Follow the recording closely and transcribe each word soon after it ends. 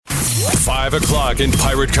5 o'clock in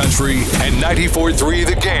Pirate Country, and 94.3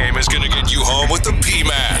 The Game is going to get you home with the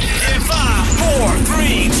P-Man. In 5, 4,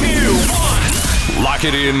 3, 2, 1. Lock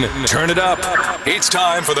it in, turn it up. It's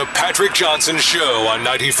time for the Patrick Johnson Show on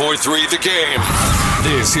 94.3 The Game.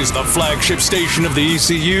 This is the flagship station of the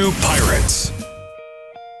ECU Pirates.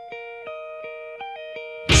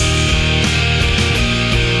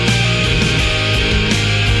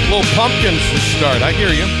 Little Pumpkins to start. I hear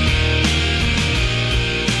you.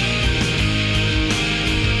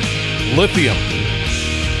 Lithium.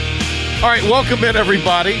 All right, welcome in,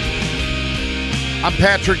 everybody. I'm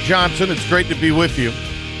Patrick Johnson. It's great to be with you.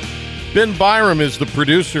 Ben Byram is the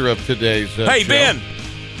producer of today's Hey, show. Ben.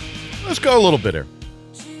 Let's go a little bit here.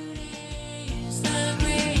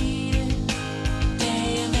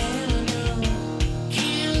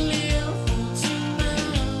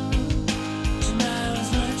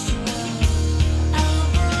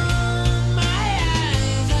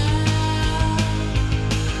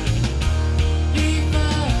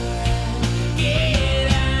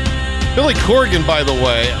 Billy Corgan, by the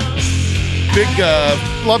way, big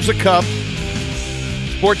loves a cup,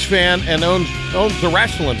 sports fan, and owns the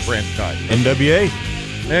wrestling franchise. NWA.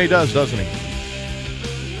 Yeah, he does, doesn't he?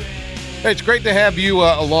 Hey, it's great to have you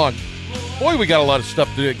along. Boy, we got a lot of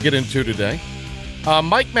stuff to get into today.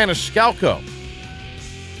 Mike Maniscalco,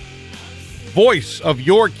 voice of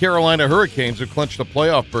your Carolina Hurricanes, who clinched a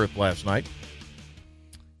playoff berth last night.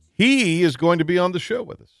 He is going to be on the show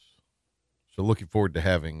with us. So looking forward to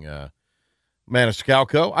having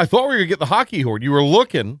Maniscalco. I thought we were going to get the hockey horn. You were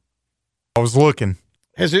looking. I was looking.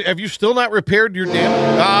 Have you still not repaired your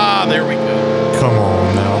damn... there we go. Come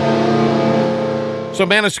on now. So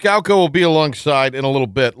Maniscalco will be alongside in a little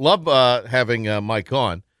bit. Love having Mike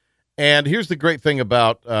on. And here's the great thing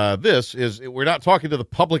about this is we're not talking to the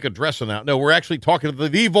public address now. No, we're actually talking to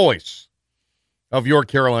the voice of your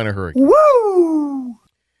Carolina Hurricanes. Woo!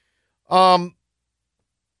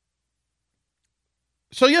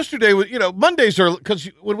 So yesterday, Mondays are, because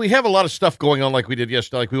when we have a lot of stuff going on like we did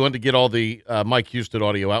yesterday, like we wanted to get all the Mike Houston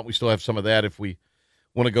audio out. We still have some of that if we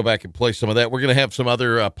want to go back and play some of that. We're going to have some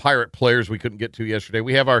other Pirate players we couldn't get to yesterday.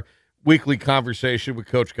 We have our weekly conversation with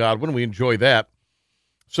Coach Godwin. We enjoy that.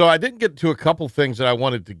 So I didn't get to a couple things that I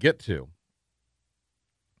wanted to get to.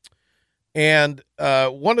 And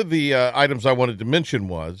one of the items I wanted to mention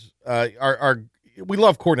was we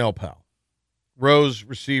love Cornell Powell. Rose,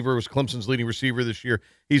 receiver, was Clemson's leading receiver this year.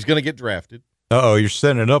 He's going to get drafted. Uh-oh, you're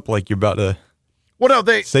setting it up like you're about to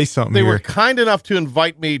say something They here. were kind enough to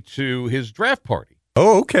invite me to his draft party.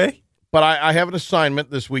 Oh, okay. But I have an assignment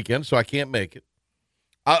this weekend, so I can't make it.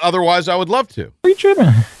 Otherwise, I would love to. Are you tripping?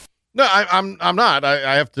 No, I'm not.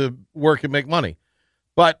 I have to work and make money.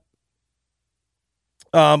 But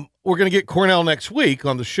we're going to get Cornell next week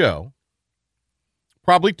on the show.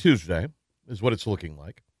 Probably Tuesday is what it's looking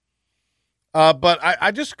like. But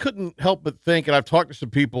I just couldn't help but think, and I've talked to some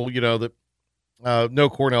people, that know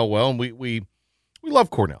Cornell well, and we love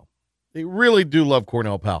Cornell. They really do love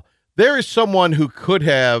Cornell Powell. There is someone who could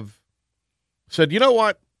have said, you know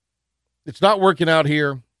what, it's not working out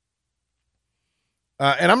here.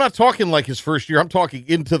 And I'm not talking like his first year. I'm talking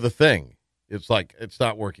into the thing. It's like, it's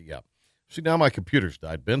not working out. See, now my computer's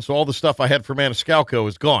died, Ben, so all the stuff I had for Maniscalco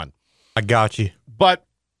is gone. I got you. But,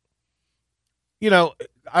 I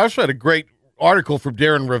also had a great article from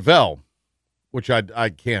Darren Ravel, which I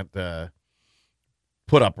can't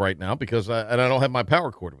put up right now because I don't have my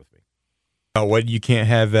power cord with me. Oh, what, you can't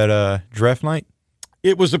have at draft night?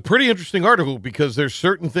 It was a pretty interesting article because there's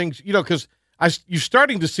certain things, because you're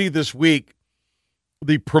starting to see this week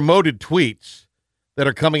the promoted tweets that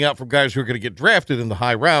are coming out from guys who are going to get drafted in the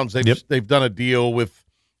high rounds. They've done a deal with,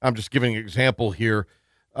 I'm just giving an example here,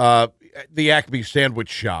 the Acme Sandwich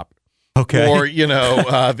Shop. Okay. Or,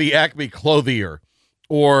 the Acme Clothier.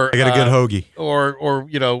 Or I got a good hoagie. Or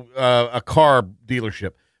a car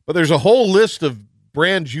dealership. But there's a whole list of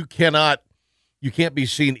brands you can't be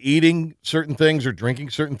seen eating certain things or drinking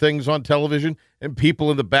certain things on television, and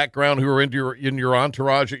people in the background who are in your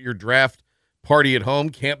entourage at your draft party at home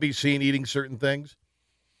can't be seen eating certain things.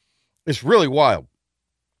 It's really wild.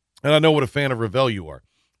 And I know what a fan of Ravel you are.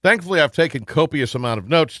 Thankfully, I've taken copious amount of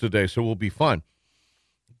notes today, so we'll be fine.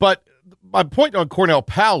 But my point on Cornell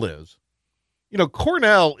Powell is,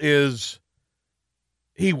 Cornell is,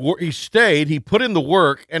 he stayed, he put in the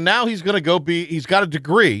work, and now he's going to he's got a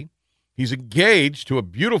degree, he's engaged to a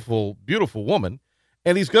beautiful, beautiful woman,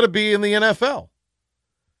 and he's going to be in the NFL.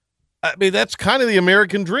 I mean, that's kind of the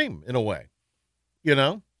American dream in a way,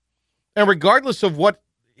 And regardless of what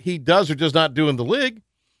he does or does not do in the league,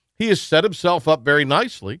 he has set himself up very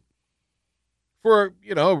nicely for,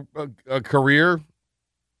 a career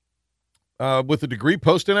with a degree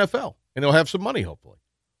post-NFL, and he'll have some money, hopefully.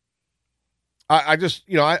 I just,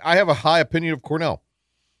 I have a high opinion of Cornell,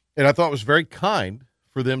 and I thought it was very kind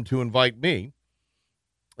for them to invite me,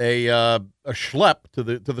 a schlep to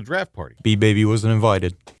the draft party. B-Baby wasn't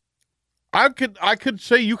invited. I could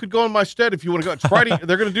say you could go in my stead if you want to go. It's Friday.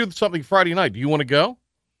 They're going to do something Friday night. Do you want to go?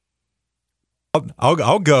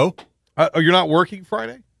 I'll go. You're not working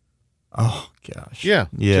Friday? Oh, gosh. Yeah.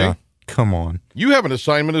 Yeah. See? Come on. You have an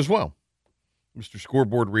assignment as well, Mr.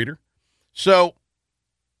 Scoreboard Reader. So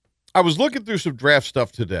I was looking through some draft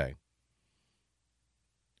stuff today,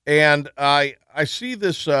 and I see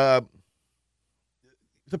this. The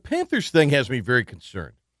Panthers thing has me very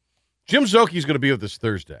concerned. Jim Szoke's going to be with us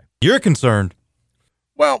Thursday. You're concerned.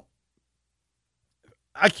 Well,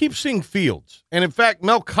 I keep seeing Fields. And, in fact,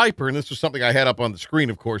 Mel Kiper, and this is something I had up on the screen,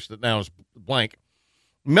 of course, that now is blank.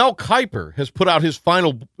 Mel Kiper has put out his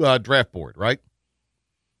final draft board, right?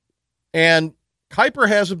 And Kiper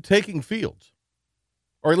has him taking Fields.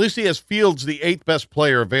 Or at least he has Fields the 8th best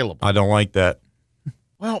player available. I don't like that.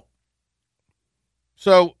 Well,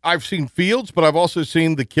 so I've seen Fields, but I've also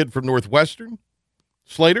seen the kid from Northwestern,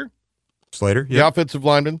 Slater, the offensive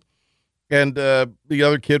lineman, and the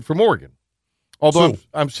other kid from Oregon. Although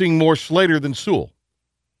I'm seeing more Slater than Sewell.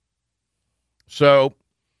 So,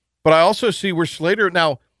 but I also see where Slater,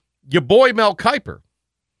 now, your boy Mel Kiper,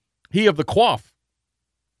 he of the Quaff,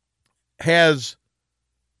 has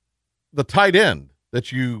the tight end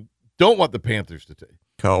that you don't want the Panthers to take.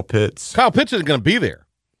 Kyle Pitts. Kyle Pitts isn't going to be there.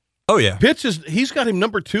 Oh, yeah. He's got him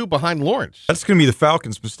number 2 behind Lawrence. That's going to be the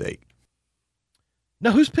Falcons' mistake.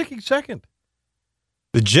 Now, who's picking second?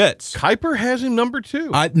 The Jets. Kiper has him number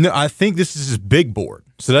 2. I think this is his big board.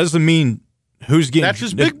 So that doesn't mean who's getting. That's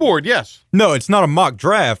his big board, yes. No, it's not a mock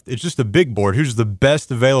draft. It's just a big board. Who's the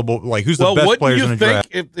best available? Like, who's the best players in the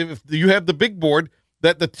draft? Well, what do you think if you have the big board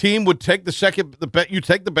that the team would take you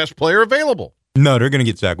take the best player available? No, they're going to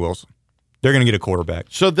get Zach Wilson. They're going to get a quarterback.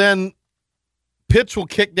 So then Pitts will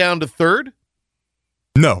kick down to 3rd?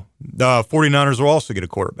 No. The 49ers will also get a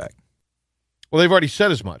quarterback. Well, they've already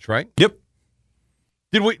said as much, right? Yep.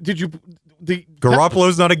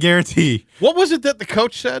 Garoppolo's not a guarantee. What was it that the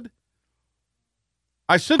coach said?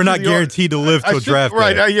 I said we're not guaranteed to live till draft day.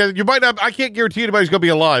 Right. Yeah, you might not. I can't guarantee anybody's going to be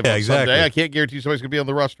alive on exactly. Sunday. I can't guarantee somebody's going to be on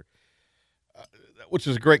the roster, which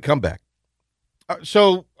is a great comeback.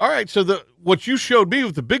 So, all right. So what you showed me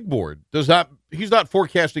with the big board he's not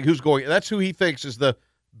forecasting who's going. That's who he thinks is the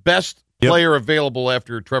best player available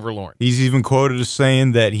after Trevor Lawrence. He's even quoted as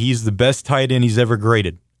saying that he's the best tight end he's ever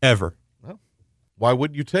graded, ever. Well, why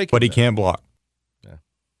wouldn't you take him? But he can't block. Yeah.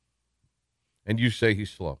 And you say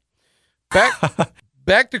he's slow.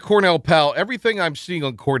 Back to Cornell Powell. Everything I'm seeing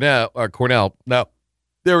on Cornell. Now,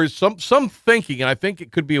 there is some thinking, and I think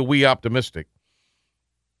it could be a wee optimistic,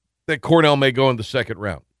 that Cornell may go in the 2nd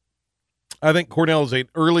round. I think Cornell is an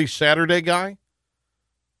early Saturday guy.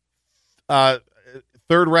 3rd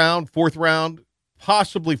round, 4th round,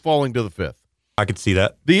 possibly falling to the 5th. I could see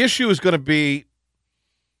that. The issue is going to be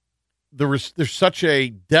there's such a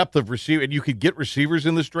depth of receiver, and you could get receivers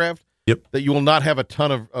in this draft. Yep. That you will not have a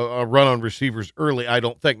ton of a run on receivers early, I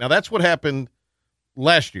don't think. Now, that's what happened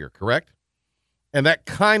last year, correct? And that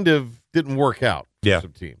kind of didn't work out for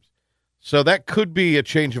some teams. So that could be a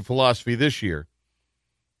change of philosophy this year.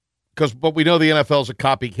 But we know the NFL is a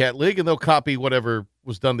copycat league, and they'll copy whatever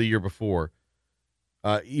was done the year before,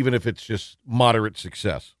 even if it's just moderate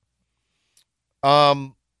success.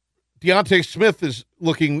 Deontay Smith is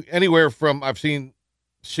looking anywhere from, I've seen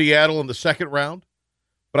Seattle in the 2nd round,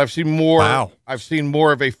 but I've seen more. Wow. I've seen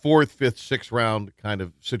more of a 4th, 5th, 6th round kind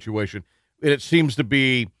of situation. And it seems to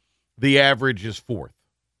be the average is 4th.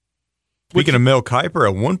 Speaking of Mel Kiper,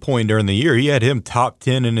 at one point during the year, he had him top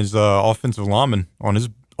 10 in his offensive lineman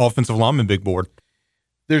big board.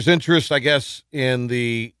 There's interest, I guess, in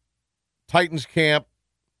the Titans camp,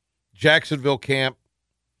 Jacksonville camp.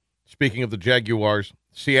 Speaking of the Jaguars,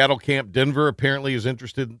 Seattle camp, Denver apparently is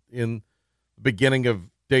interested in the beginning of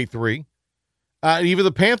day 3. And even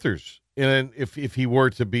the Panthers, and if he were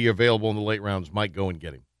to be available in the late rounds, might go and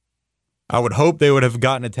get him. I would hope they would have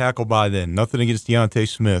gotten a tackle by then. Nothing against Deontay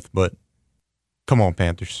Smith, but come on,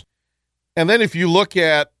 Panthers. And then if you look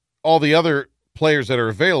at all the other players that are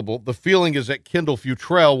available, the feeling is that Kendall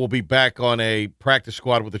Futrell will be back on a practice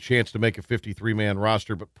squad with a chance to make a 53-man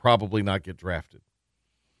roster, but probably not get drafted.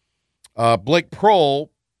 Blake Prohl,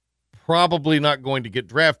 probably not going to get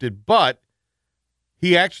drafted, but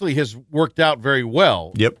he actually has worked out very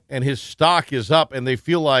well. Yep. And his stock is up, and they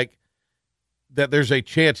feel like that there's a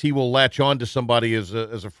chance he will latch on to somebody as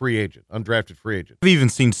a free agent, undrafted free agent. I've even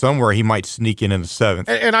seen somewhere he might sneak in the 7th.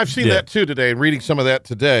 And I've seen that too today, and reading some of that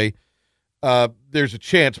today. there's a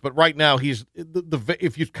chance. But right now, he's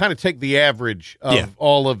if you kind of take the average of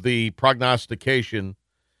all of the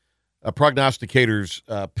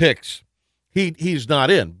prognosticators' picks, he's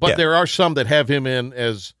not in. But there are some that have him in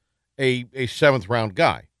as a 7th round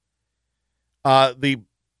guy. The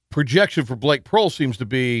projection for Blake Prohl seems to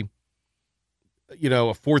be, a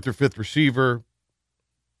 4th or 5th receiver,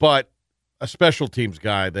 but a special teams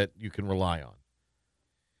guy that you can rely on.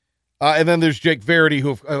 And then there's Jake Verity,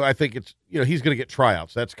 who I think he's going to get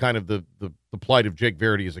tryouts. That's kind of the plight of Jake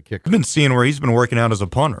Verity as a kicker. I've been seeing where he's been working out as a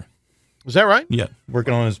punter. Is that right? Yeah,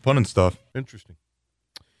 working on his punting stuff. Interesting.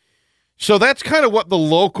 So that's kind of what the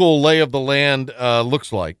local lay of the land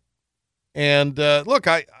looks like. And look,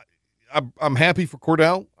 I'm happy for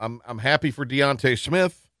Cordell. I'm happy for Deontay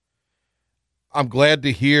Smith. I'm glad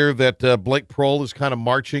to hear that Blake Prohl is kind of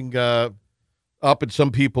marching up in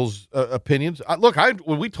some people's opinions.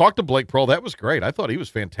 When we talked to Blake Prohl, that was great. I thought he was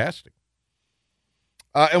fantastic.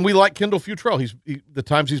 And we like Kendall Futrell. The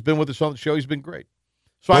times he's been with us on the show, he's been great.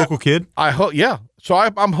 So local kid? I hope, yeah. So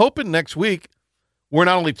I'm hoping next week we're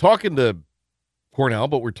not only talking to Cornell,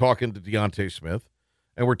 but we're talking to Deontay Smith,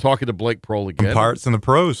 and we're talking to Blake Prohl again. The Pirates and the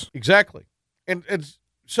pros. Exactly. And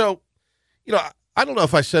so, I don't know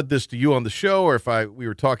if I said this to you on the show or if we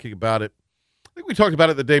were talking about it. I think we talked about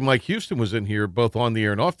it the day Mike Houston was in here, both on the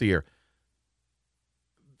air and off the air.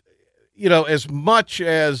 As much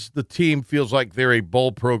as the team feels like they're a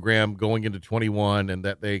bowl program going into 21 and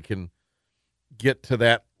that they can get to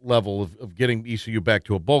that level of getting ECU back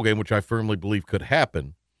to a bowl game, which I firmly believe could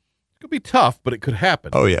happen. It could be tough, but it could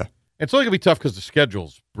happen. Oh, yeah. And it's only going to be tough because the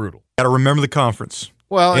schedule's brutal. Got to remember the conference.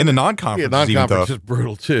 Well, and the non-conference, non-conference is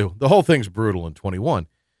brutal too. The whole thing's brutal in 21.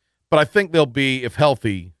 But I think they'll be, if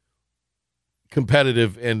healthy,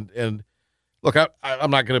 competitive. And look,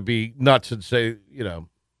 I'm not going to be nuts and say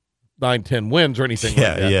 9-10 wins or anything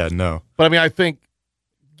like that. Yeah, no. But I mean, I think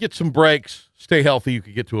get some breaks, stay healthy, you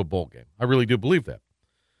could get to a bowl game. I really do believe that.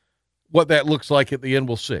 What that looks like at the end,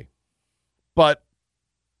 we'll see. But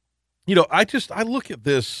I look at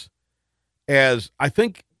this as I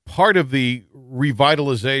think part of the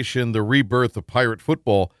revitalization, the rebirth of Pirate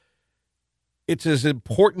football, it's as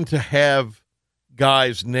important to have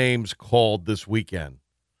guys' names called this weekend.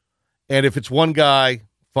 And if it's one guy,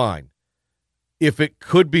 fine. If it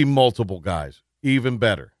could be multiple guys, even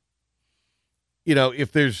better.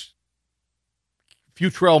 If there's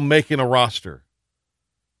Futrell making a roster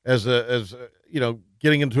as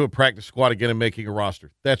getting into a practice squad again and making a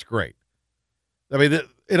roster, that's great. I mean,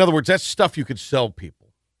 in other words, that's stuff you could sell people.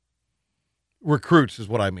 Recruits is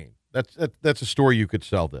what I mean. That's a story you could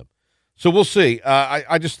sell them. So we'll see.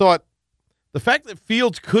 I just thought the fact that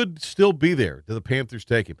Fields could still be there, do the Panthers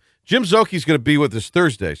take him? Jim Zoke's going to be with us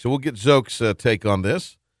Thursday, so we'll get Zoke's take on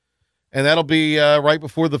this, and that'll be right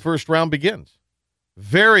before the first round begins.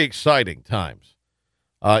 Very exciting times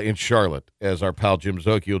in Charlotte as our pal Jim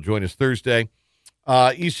Zoke will join us Thursday.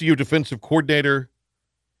 ECU defensive coordinator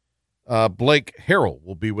Blake Harrell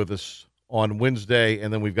will be with us on Wednesday,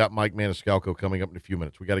 and then we've got Mike Maniscalco coming up in a few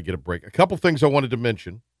minutes. We got to get a break. A couple things I wanted to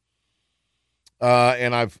mention,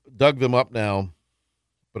 and I've dug them up now,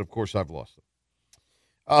 but of course I've lost them.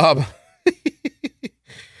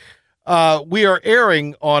 We are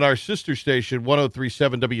airing on our sister station,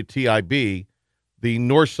 103.7 WTIB, the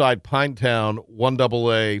Northside Pinetown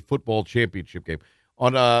 1AA football championship game.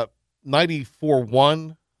 On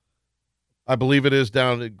 94.1, I believe it is,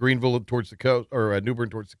 down at Greenville towards the coast, or New Bern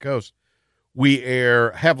towards the coast, we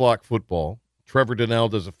air Havelock football. Trevor Donnell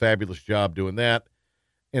does a fabulous job doing that.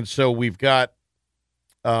 And so we've got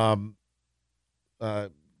Kick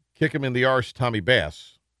Him in the Arse, Tommy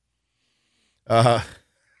Bass. I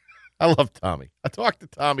love Tommy. I talked to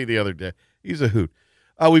Tommy the other day. He's a hoot.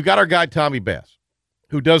 We've got our guy, Tommy Bass,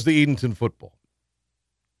 who does the Edenton football.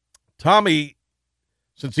 Tommy,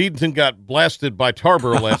 since Edenton got blasted by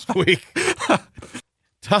Tarboro last week,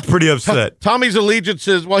 pretty upset. Tommy's allegiance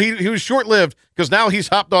is, well, he was short-lived because now he's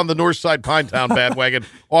hopped on the Northside Pinetown bandwagon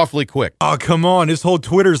awfully quick. Oh, come on. His whole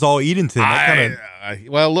Twitter's all Edenton.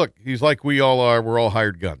 Well, look, he's like we all are. We're all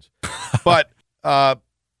hired guns. But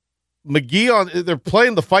McGee, they're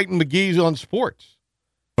playing the Fighting McGee's on sports.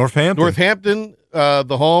 Northampton,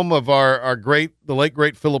 the home of the late,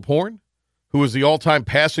 great Philip Horn, who was the all-time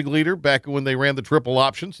passing leader back when they ran the triple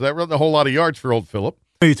option. So that ran a whole lot of yards for old Philip.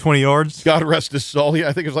 Maybe 20 yards. God rest his soul. Yeah,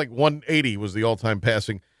 I think it was like 180 was the all-time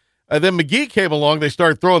passing. And then McGee came along. They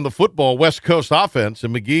started throwing the football West Coast offense,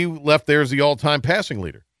 and McGee left there as the all-time passing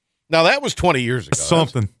leader. Now, that was 20 years ago.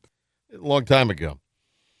 Something. That's a long time ago.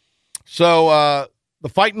 So the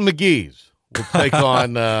Fighting McGee's will take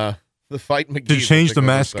on the Fighting McGee's. To change the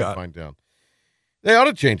mascot. They ought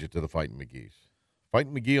to change it to the Fighting McGee's.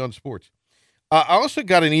 Fighting McGee on Sports. I also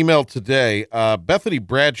got an email today. Bethany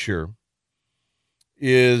Bradshaw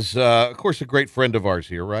is, of course, a great friend of ours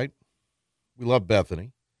here, right? We love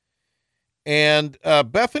Bethany. And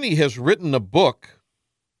Bethany has written a book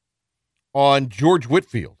on George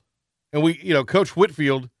Whitfield. And Coach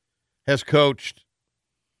Whitfield has coached.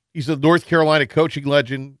 He's a North Carolina coaching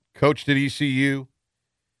legend, coached at ECU.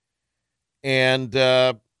 And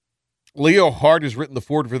Leo Hart has written the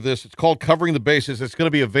foreword for this. It's called Covering the Bases. It's going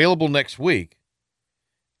to be available next week.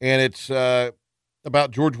 And it's about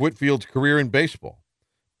George Whitfield's career in baseball.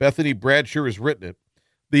 Bethany Bradshaw has written it.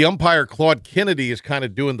 The umpire, Claude Kennedy, is kind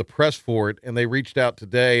of doing the press for it, and they reached out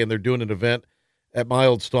today, and they're doing an event at my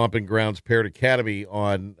old stomping grounds, Parrott Academy,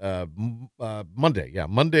 on Monday. Yeah,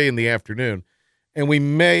 Monday in the afternoon. And we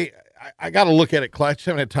may – I got to look at it. I just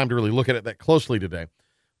haven't had time to really look at it that closely today.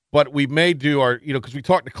 But we may do our – because we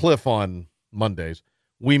talked to Cliff on Mondays.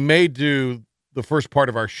 We may do the first part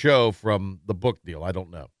of our show from the book deal. I don't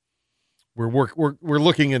know. We're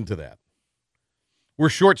looking into that. We're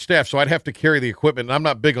short-staffed, so I'd have to carry the equipment, and I'm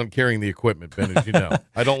not big on carrying the equipment, Ben, as you know.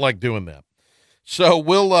 I don't like doing that. So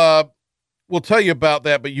we'll tell you about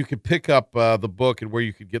that, but you can pick up the book and where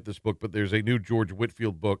you could get this book. But there's a new George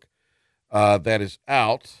Whitfield book that is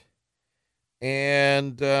out,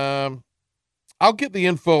 and I'll get the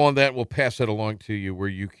info on that, and we'll pass that along to you where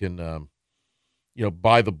you can,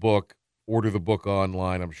 buy the book, order the book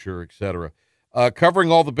online, I'm sure, et cetera.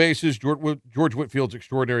 Covering all the bases, George Whitfield's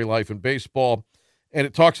extraordinary life in baseball. And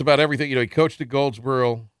it talks about everything. He coached at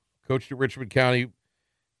Goldsboro, coached at Richmond County,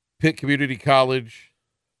 Pitt Community College,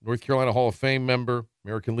 North Carolina Hall of Fame member,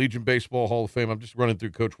 American Legion Baseball Hall of Fame. I'm just running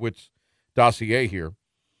through Coach Witt's dossier here.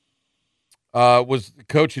 Was the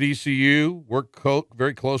coach at ECU, worked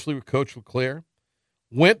very closely with Coach LeClaire.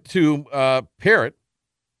 Went to Parrott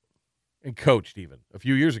and coached even a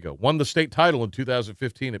few years ago. Won the state title in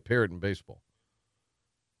 2015 at Parrott in baseball.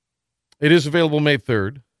 It is available May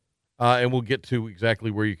 3rd. And we'll get to exactly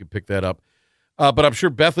where you can pick that up. But I'm sure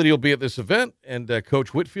Bethany will be at this event and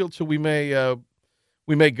Coach Whitfield, so we may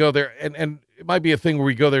go there. And it might be a thing where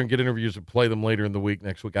we go there and get interviews and play them later in the week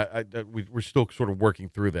next week. We're still sort of working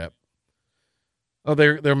through that. Oh,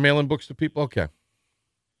 they're mailing books to people? Okay.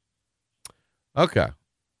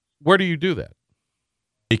 Where do you do that?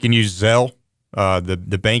 You can use Zelle,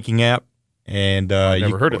 the banking app. And I've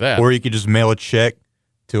never heard of that. Or you could just mail a check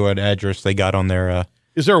to an address they got on their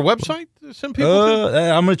Is there a website to send people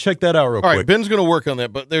to? I'm going to check that out real quick. All right, Ben's going to work on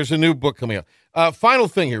that, but there's a new book coming out. Final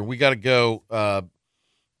thing here. We got to go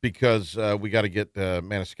because we got to get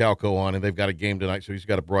Maniscalco on, and they've got a game tonight, so he's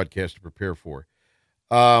got a broadcast to prepare for.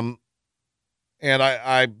 And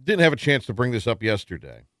I didn't have a chance to bring this up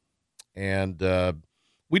yesterday. And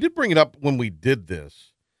we did bring it up when we did this.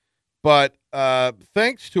 But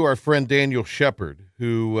thanks to our friend Daniel Shepard,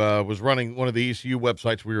 who was running one of the ECU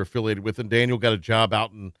websites we were affiliated with, and Daniel got a job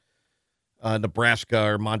out in Nebraska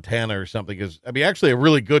or Montana or something. Actually a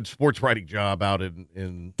really good sports writing job out in I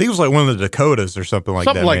think it was like one of the Dakotas or something like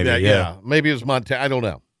that. Something like that, yeah. Maybe it was Montana. I don't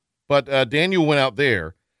know. But Daniel went out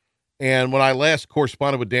there, and when I last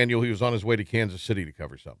corresponded with Daniel, he was on his way to Kansas City to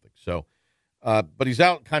cover something. So, but he's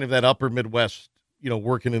out kind of that upper Midwest,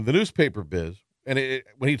 working in the newspaper biz. And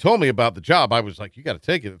when he told me about the job, I was like, you got to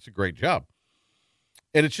take it. It's a great job.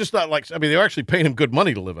 And it's just not like, they're actually paying him good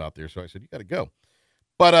money to live out there. So I said, you got to go.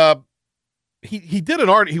 But he did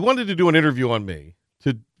he wanted to do an interview on me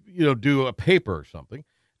to, do a paper or something.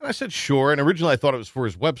 And I said, sure. And originally I thought it was for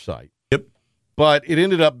his website. Yep. But it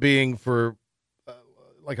ended up being for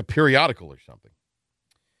like a periodical or something.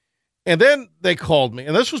 And then they called me.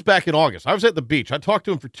 And this was back in August. I was at the beach. I talked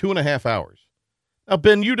to him for 2.5 hours. Now,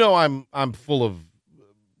 Ben, I'm full of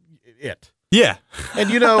it. Yeah.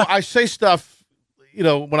 And, I say stuff,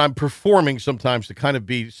 when I'm performing sometimes to kind of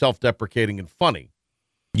be self-deprecating and funny.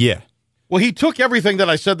 Yeah. Well, he took everything that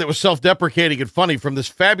I said that was self-deprecating and funny from this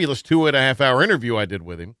fabulous 2.5-hour interview I did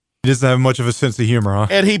with him. He doesn't have much of a sense of humor, huh?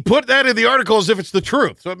 And he put that in the article as if it's the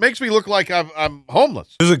truth. So it makes me look like I'm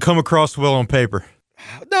homeless. Does it come across well on paper?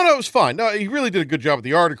 No, it was fine. No, he really did a good job with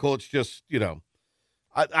the article. It's just,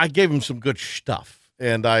 I gave him some good stuff,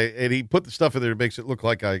 and he put the stuff in there that makes it look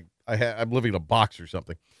like I'm living in a box or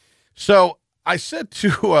something. So I said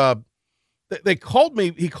to they called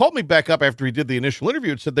me. He called me back up after he did the initial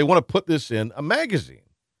interview and said they want to put this in a magazine.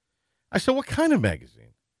 I said, what kind of magazine?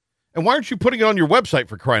 And why aren't you putting it on your website,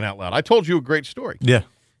 for crying out loud? I told you a great story. Yeah.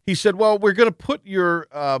 He said, well, we're going to put your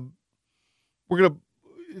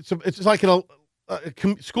it's like a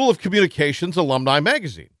School of Communications alumni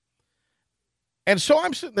magazine. And so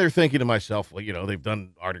I'm sitting there thinking to myself, well, they've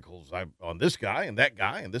done articles on this guy and that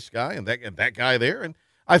guy and this guy and that guy there. And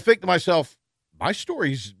I think to myself, my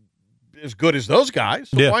story's as good as those guys,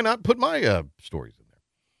 so why not put my stories in there?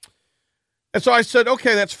 And so I said,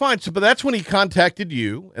 okay, that's fine. So, but that's when he contacted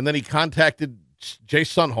you, and then he contacted Jay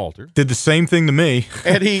Sunhalter. Did the same thing to me.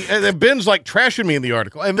 And then Ben's like trashing me in the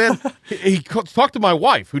article. And then he talked to my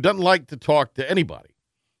wife, who doesn't like to talk to anybody,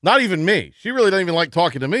 not even me. She really doesn't even like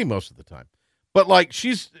talking to me most of the time. But like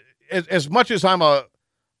she's as much as I'm an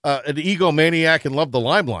egomaniac and love the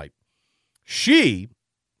limelight, she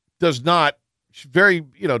does not. She's very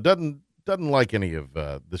doesn't like any of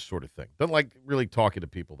this sort of thing. Doesn't like really talking to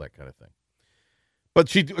people, that kind of thing. But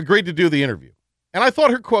she agreed to do the interview, and I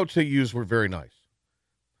thought her quotes they used were very nice.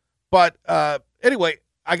 But anyway,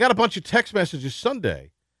 I got a bunch of text messages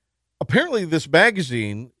Sunday. Apparently, this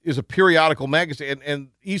magazine is a periodical magazine,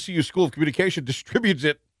 and ECU School of Communication distributes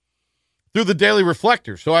it through the Daily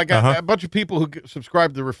Reflector. So I got a bunch of people who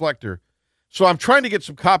subscribe to the Reflector. So I'm trying to get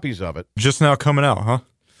some copies of it. Just now coming out, huh?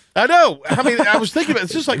 I know. I mean, I was thinking about it.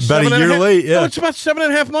 It's just like about a year late. Yeah, no, it's about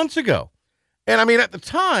 7.5 months ago. And I mean, at the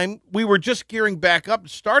time, we were just gearing back up,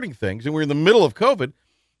 starting things, and we were in the middle of COVID,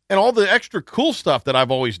 and all the extra cool stuff that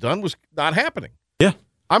I've always done was not happening. Yeah,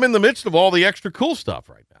 I'm in the midst of all the extra cool stuff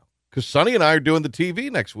right now because Sonny and I are doing the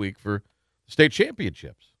TV next week for state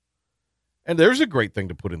championships, and there's a great thing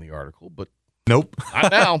to put in the article, but nope,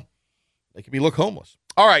 not now. Making me look homeless.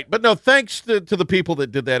 All right, but no, thanks to the people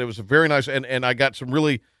that did that. It was a very nice, and I got some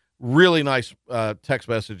really nice text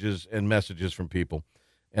messages and messages from people,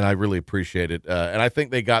 and I really appreciate it. And I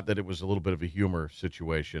think they got that it was a little bit of a humor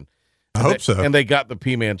situation. I hope so. And they got the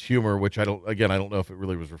P-Man's humor, which I don't know if it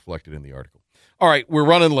really was reflected in the article. All right, we're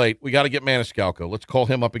running late. We got to get Maniscalco. Let's call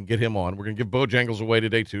him up and get him on. We're going to give Bojangles away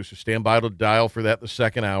today, too, so stand by to dial for that the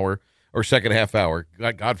second hour, or second half hour.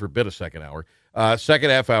 God forbid a second hour. Second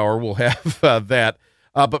half hour, we'll have that.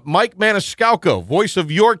 But Mike Maniscalco, voice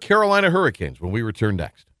of your Carolina Hurricanes, when we return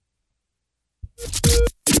next.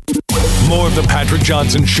 More of the Patrick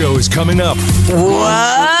Johnson Show is coming up.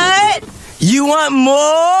 What? You want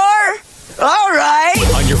more? All right.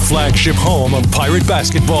 On your flagship home of Pirate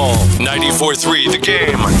basketball. 94.3 The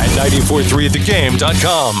Game and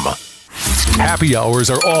 94.3thegame.com. Happy hours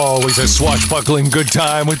are always a swashbuckling good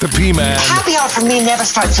time with the P-Man. Happy hour for me never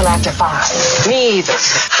starts till after 5. Me either.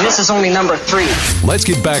 This is only number 3. Let's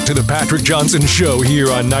get back to the Patrick Johnson Show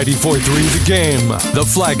here on 94.3 The Game, the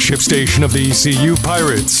flagship station of the ECU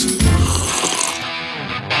Pirates.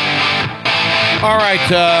 All right,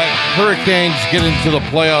 Hurricanes get into the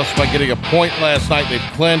playoffs by getting a point last night. They've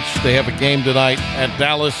clinched. They have a game tonight at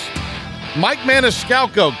Dallas. Mike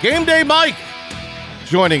Maniscalco, Game Day Mike,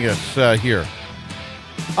 joining us here.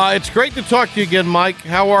 It's great to talk to you again, Mike.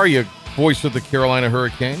 How are you, voice of the Carolina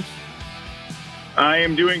Hurricanes? I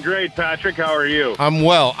am doing great, Patrick. How are you? I'm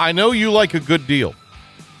well. I know you like a good deal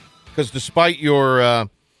because despite your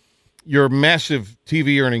massive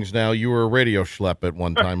TV earnings now, you were a radio schlep at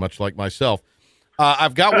one time, much like myself.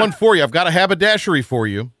 I've got one for you. I've got a haberdashery for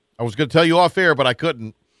you. I was going to tell you off air, but I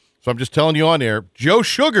couldn't. So I'm just telling you on air. Joe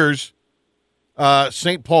Sugar's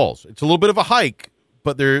St. Paul's. It's a little bit of a hike,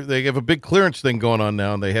 but they have a big clearance thing going on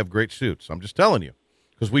now, and they have great suits. I'm just telling you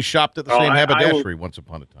because we shopped at the same haberdashery once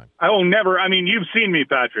upon a time. I will never. I mean, you've seen me,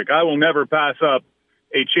 Patrick. I will never pass up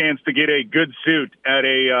a chance to get a good suit at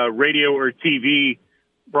a radio or TV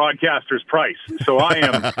broadcaster's price. So I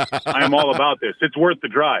am all about this. It's worth the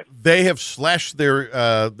drive. They have slashed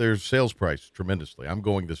their sales price tremendously. I'm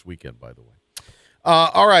going this weekend, by the way.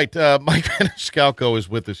 All right, Mike Maniscalco is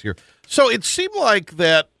with us here. So it seemed like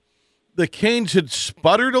that the Canes had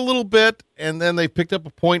sputtered a little bit, and then they picked up a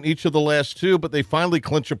point in each of the last two, but they finally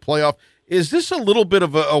clinched a playoff. Is this a little bit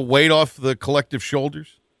of a weight off the collective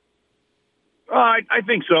shoulders? I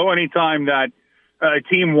think so. Anytime that a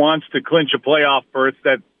team wants to clinch a playoff berth,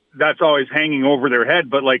 that's always hanging over their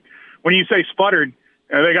head. But like when you say sputtered,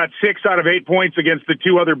 they got 6 out of 8 points against the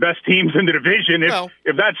 2 other best teams in the division.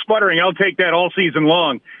 If that's sputtering, I'll take that all season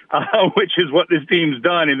long, which is what this team's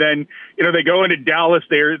done. And then they go into Dallas.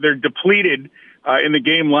 They're depleted in the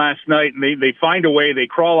game last night, and they find a way. They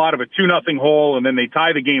crawl out of a 2-0 hole, and then they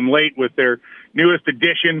tie the game late with their newest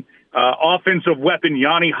addition, offensive weapon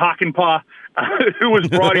Yanni Hakanpää, who was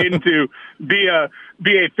brought in to be a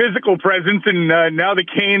physical presence, and now the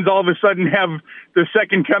Canes all of a sudden have the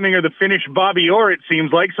second coming of the Finnish Bobby Orr, it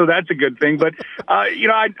seems like, so that's a good thing. But,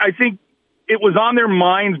 I think it was on their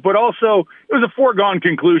minds, but also it was a foregone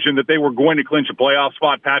conclusion that they were going to clinch a playoff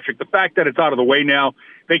spot, Patrick. The fact that it's out of the way now,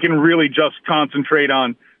 they can really just concentrate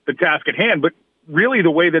on the task at hand. But really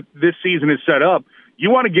the way that this season is set up, you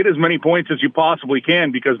want to get as many points as you possibly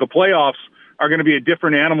can because the playoffs are going to be a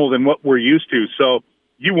different animal than what we're used to. So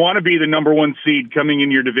you want to be the number one seed coming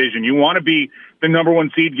in your division. You want to be the number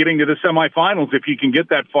one seed getting to the semifinals if you can get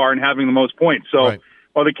that far and having the most points. So Right.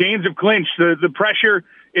 while the Canes have clinched, the pressure,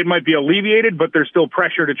 it might be alleviated, but there's still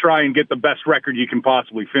pressure to try and get the best record you can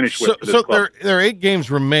possibly finish with. for this So club. there are 8 games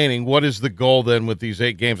remaining. What is the goal then with these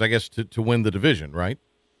 8 games? I guess to win the division, right?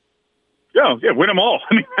 Yeah, win them all.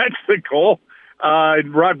 I mean, that's the goal.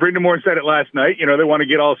 Rod Brindamore said it last night. You know, they want to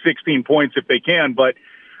get all 16 points if they can. But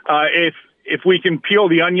if we can peel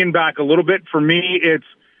the onion back a little bit, for me, it's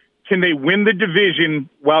can they win the division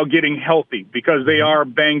while getting healthy? Because they are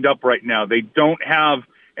banged up right now. They don't have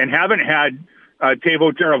and haven't had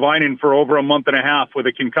Teuvo Teravainen for over a month and a half with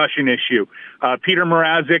a concussion issue. Peter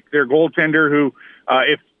Mrazek, their goaltender, who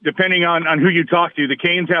if depending on who you talk to, the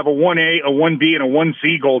Canes have a 1A, a 1B, and a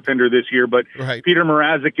 1C goaltender this year, but Right. Peter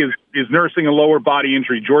Mrazek is nursing a lower body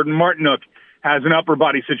injury. Jordan Martinook has an upper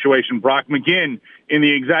body situation. Brock McGinn in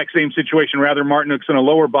the exact same situation. Rather, Martinook's in a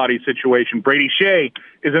lower body situation. Brady Shea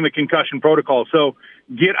is in the concussion protocol. So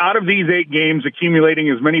get out of these 8 games, accumulating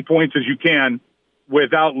as many points as you can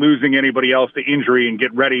without losing anybody else to injury, and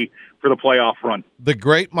get ready for the playoff run. The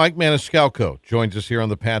great Mike Maniscalco joins us here on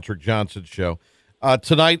the Patrick Johnson Show.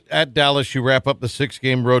 Tonight at Dallas, you wrap up the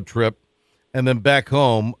 6-game road trip and then back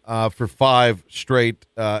home for 5 straight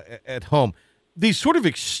at home. These sort of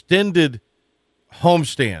extended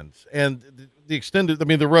homestands and the extended, I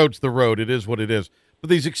mean, the road's the road. It is what it is. But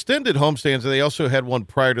these extended homestands, and they also had one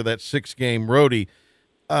prior to that 6-game roadie.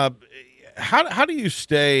 How do you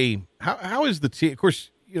stay, how is the team? Of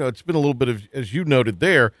course, you know, it's been a little bit of, as you noted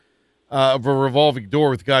there, of a revolving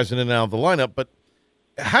door with guys in and out of the lineup. But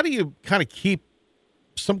how do you kind of keep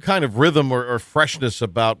some kind of rhythm or freshness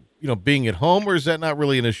about, you know, being at home, or is that not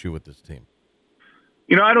really an issue with this team?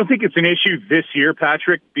 You know, I don't think it's an issue this year,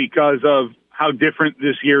 Patrick, because of how different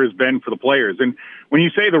this year has been for the players. And when you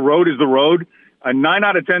say the road is the road, 9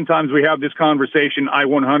 out of 10 times we have this conversation, I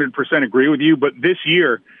 100% agree with you. But this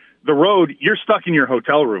year, the road, you're stuck in your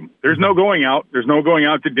hotel room. There's no going out. There's no going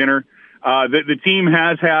out to dinner. The team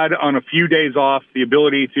has had on a few days off the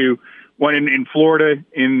ability to, when in Florida,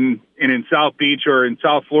 in South Beach or in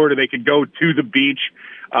South Florida, they could go to the beach.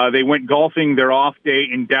 They went golfing their off day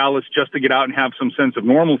in Dallas just to get out and have some sense of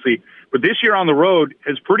normalcy. But this year on the road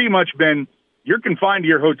has pretty much been, you're confined to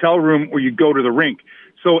your hotel room or you go to the rink.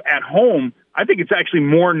 So at home, I think it's actually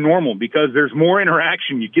more normal because there's more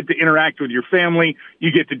interaction. You get to interact with your family.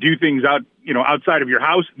 You get to do things outside of your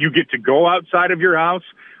house. You get to go outside of your house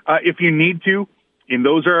if you need to. And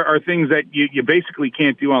those are things that you basically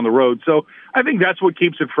can't do on the road. So I think that's what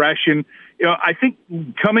keeps it fresh. And, you know, I think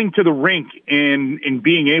coming to the rink and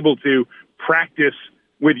being able to practice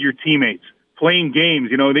with your teammates, playing games,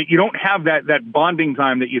 you know, that you don't have that bonding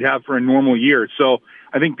time that you'd have for a normal year. So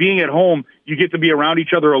I think being at home, you get to be around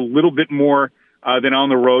each other a little bit more than on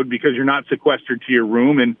the road because you're not sequestered to your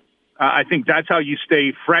room. And I think that's how you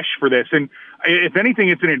stay fresh for this. And if anything,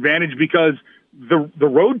 it's an advantage because the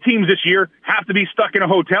road teams this year have to be stuck in a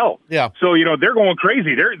hotel. Yeah. So, you know, they're going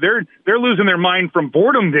crazy. They're losing their mind from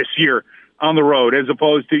boredom this year on the road, as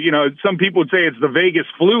opposed to, you know, some people would say it's the Vegas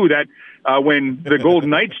flu that when the Golden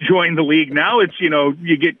Knights joined the league. Now it's, you know,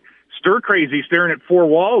 you get stir crazy staring at 4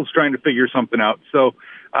 walls trying to figure something out. So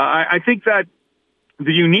I think that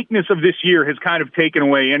the uniqueness of this year has kind of taken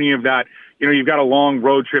away any of that. You know, you've got a long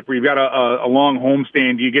road trip or you've got a long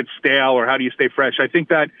homestand. Do you get stale or how do you stay fresh? I think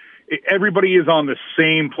that everybody is on the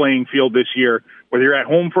same playing field this year, whether you're at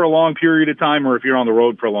home for a long period of time or if you're on the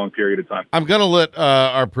road for a long period of time. I'm going to let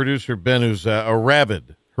our producer, Ben, who's a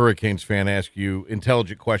rabid Hurricanes fan, ask you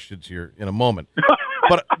intelligent questions here in a moment.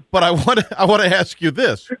 but I want to ask you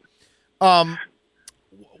this. What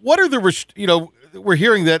are the, we're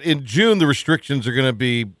hearing that in June the restrictions are going to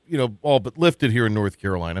be, you know, all but lifted here in North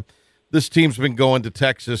Carolina. This team's been going to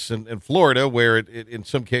Texas and Florida, where it in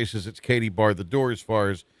some cases it's Katie barred the door as far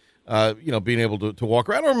as, being able to walk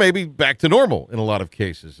around, or maybe back to normal in a lot of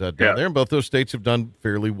cases down there. And both those states have done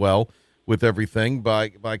fairly well with everything by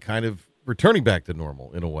kind of returning back to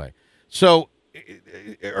normal in a way. So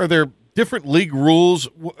are there different league rules?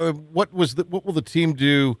 What will the team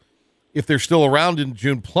do if they're still around in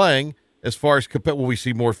June playing, as far as will we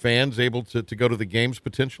see more fans able to go to the games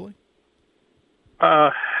potentially?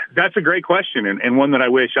 That's a great question, and one that I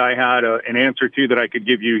wish I had an answer to that I could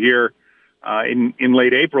give you here in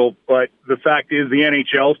late April. But the fact is the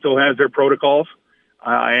NHL still has their protocols.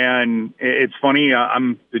 And it's funny,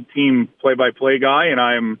 I'm the team play-by-play guy, and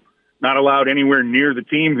I'm not allowed anywhere near the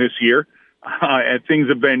team this year. And things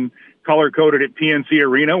have been color-coded at PNC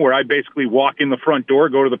Arena, where I basically walk in the front door,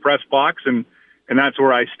 go to the press box, and that's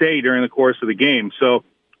where I stay during the course of the game. So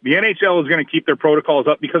the NHL is going to keep their protocols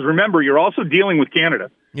up because remember, you're also dealing with Canada.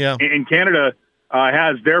 Yeah. And Canada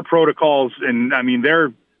has their protocols, and I mean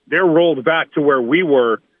they're rolled back to where we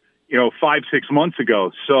were, 5-6 months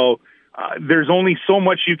ago. So there's only so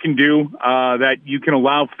much you can do that you can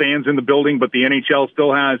allow fans in the building, but the NHL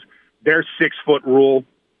still has their 6-foot rule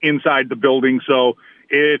inside the building. So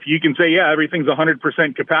if you can say, yeah, everything's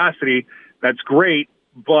 100% capacity, that's great,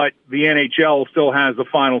 but the NHL still has the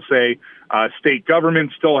final say. State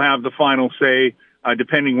governments still have the final say,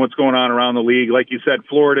 depending what's going on around the league. Like you said,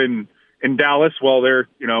 Florida and Dallas, well,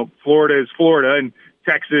 Florida is Florida, and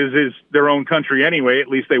Texas is their own country anyway, at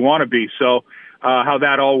least they want to be. So how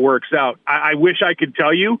that all works out. I wish I could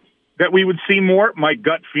tell you that we would see more. My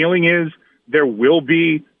gut feeling is there will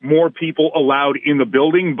be more people allowed in the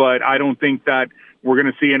building, but I don't think that we're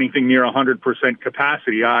going to see anything near 100%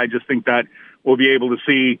 capacity. I just think that we'll be able to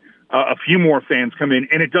see a few more fans come in.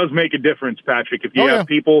 And it does make a difference, Patrick, if you have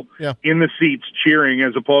people in the seats cheering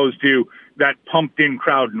as opposed to that pumped-in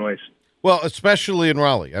crowd noise. Well, especially in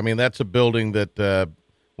Raleigh. I mean, that's a building that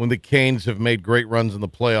when the Canes have made great runs in the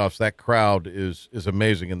playoffs, that crowd is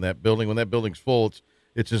amazing in that building. When that building's full,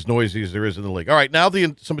 it's as noisy as there is in the league. All right, now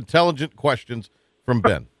some intelligent questions from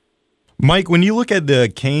Ben. Mike, when you look at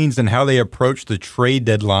the Canes and how they approach the trade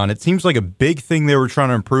deadline, it seems like a big thing they were trying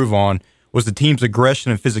to improve on was the team's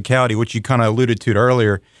aggression and physicality, which you kind of alluded to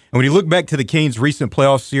earlier. And when you look back to the Canes' recent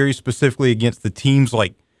playoff series, specifically against the teams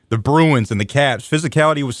like the Bruins and the Caps,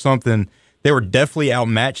 physicality was something they were definitely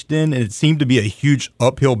outmatched in, and it seemed to be a huge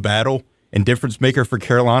uphill battle and difference maker for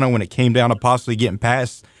Carolina when it came down to possibly getting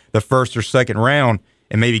past the first or second round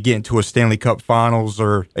and maybe getting to a Stanley Cup Finals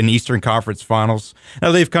or an Eastern Conference Finals.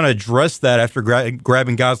 Now, they've kind of addressed that after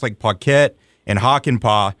grabbing guys like Paquette and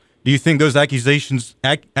Hakanpää. Do you think those acquisitions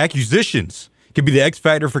could be the X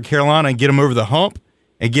factor for Carolina and get them over the hump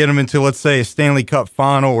and get them into, let's say, a Stanley Cup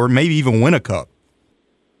Final or maybe even win a cup?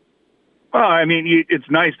 Well, I mean, it's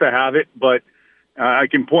nice to have it, but I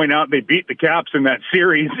can point out they beat the Caps in that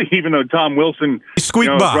series, even though Tom Wilson was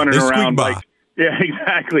running around like, yeah,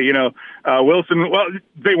 exactly. Wilson, well,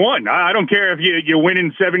 they won. I don't care if you win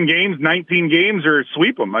in 7 games, 19 games, or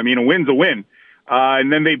sweep them. I mean, a win's a win.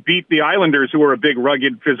 And then they beat the Islanders, who were a big,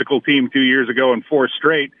 rugged, physical team 2 years ago in 4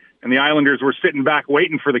 straight. And the Islanders were sitting back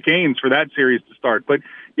waiting for the Canes for that series to start. But,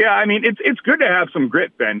 yeah, I mean, it's good to have some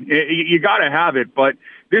grit, Ben. You got to have it. But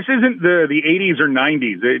this isn't the 80s or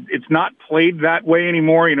 90s. It's not played that way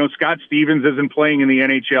anymore. Scott Stevens isn't playing in the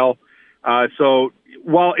NHL. So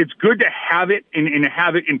while it's good to have it and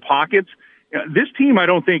have it in pockets, this team, I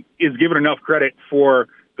don't think, is given enough credit for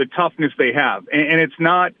the toughness they have. And it's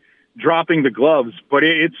not dropping the gloves, but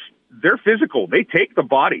they're physical. They take the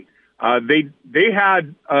body. They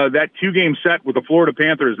had that 2-game set with the Florida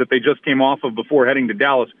Panthers that they just came off of before heading to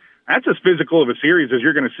Dallas. That's as physical of a series as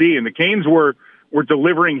you're going to see. And the Canes were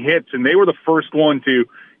delivering hits, and they were the first one to,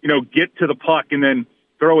 get to the puck and then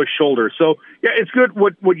throw his shoulder. So, yeah, it's good.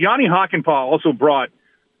 What Jani Hakanpää also brought,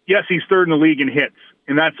 yes, he's third in the league in hits,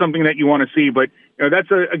 and that's something that you want to see. But, that's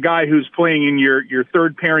a guy who's playing in your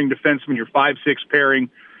third pairing defenseman, your 5-6 pairing,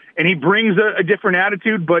 and he brings a different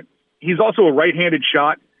attitude, but he's also a right-handed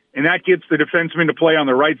shot, and that gets the defenseman to play on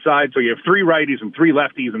the right side. So you have 3 righties and 3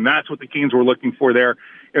 lefties, and that's what the Canes were looking for there.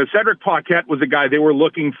 Cedric Paquette was a guy they were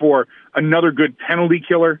looking for, another good penalty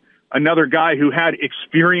killer, another guy who had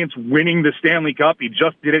experience winning the Stanley Cup. He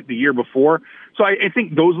just did it the year before. So I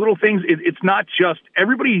think those little things, it's not just –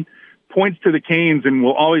 everybody points to the Canes and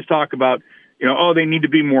will always talk about, they need to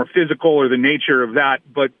be more physical or the nature of that.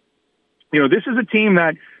 But, this is a team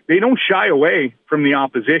that they don't shy away from the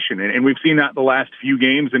opposition. And we've seen that the last few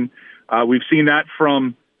games, and we've seen that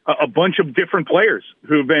from a bunch of different players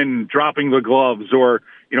who've been dropping the gloves or,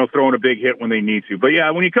 throwing a big hit when they need to. But, yeah,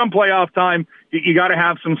 when you come playoff time, you got to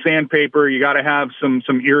have some sandpaper. You got to have some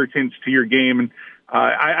irritants to your game. And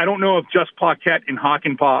I don't know if just Paquette and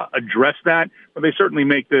Hakanpää address that, but they certainly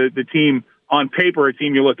make the team on paper a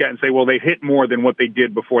team you look at and say, well, they hit more than what they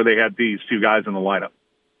did before they had these 2 guys in the lineup.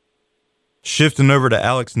 Shifting over to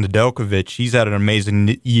Alex Nedeljkovic, he's had an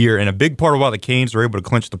amazing year, and a big part of why the Canes are able to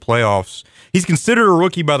clinch the playoffs. He's considered a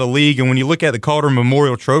rookie by the league, and when you look at the Calder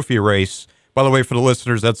Memorial Trophy race, by the way, for the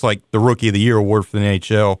listeners, that's like the Rookie of the Year award for the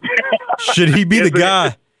NHL. Should he be the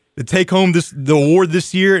guy to take home the award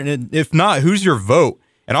this year? And if not, who's your vote?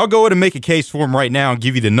 And I'll go ahead and make a case for him right now and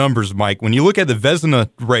give you the numbers, Mike. When you look at the Vezina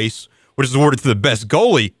race, which is awarded to the best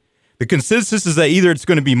goalie, the consensus is that either it's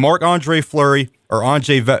going to be Marc-Andre Fleury or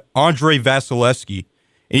Andre Vasilevsky.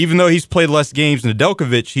 And even though he's played less games than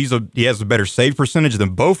Nedeljkovic, he has a better save percentage than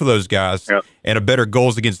both of those guys and a better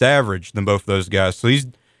goals against average than both of those guys. So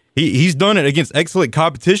he's done it against excellent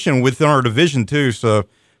competition within our division too. So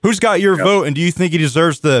Who's got your vote, and do you think he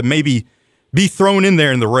deserves to maybe be thrown in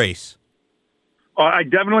there in the race? I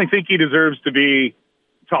definitely think he deserves to be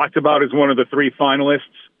talked about as one of the three finalists.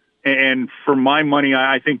 And for my money,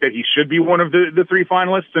 I think that he should be one of the three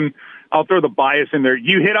finalists. And I'll throw the bias in there.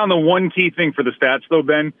 You hit on the one key thing for the stats, though,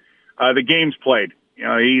 Ben. The games played. You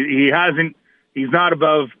know, he's not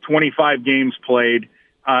above 25 games played.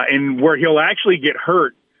 And where he'll actually get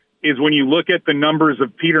hurt is when you look at the numbers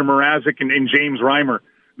of Peter Mrazek and James Reimer.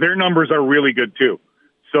 Their numbers are really good, too.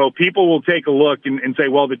 So people will take a look and say,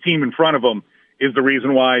 well, the team in front of them is the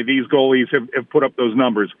reason why these goalies have put up those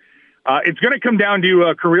numbers. It's going to come down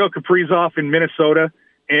to Kirill Kaprizov in Minnesota,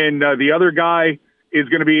 and the other guy is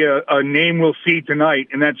going to be a name we'll see tonight,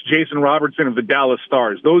 and that's Jason Robertson of the Dallas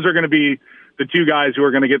Stars. Those are going to be the two guys who are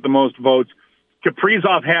going to get the most votes.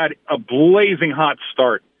 Kaprizov had a blazing hot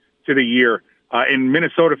start to the year, and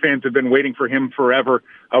Minnesota fans have been waiting for him forever.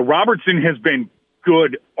 Robertson has been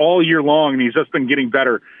good all year long, and he's just been getting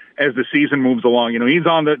better as the season moves along. You know, he's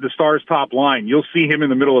on the Stars' top line. You'll see him in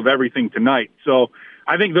the middle of everything tonight. So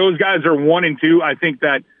I think those guys are 1 and 2. I think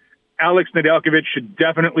that Alex Nedeljkovic should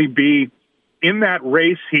definitely be in that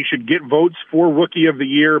race. He should get votes for Rookie of the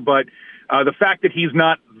Year, but the fact that he's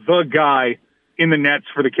not the guy in the nets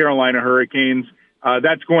for the Carolina Hurricanes,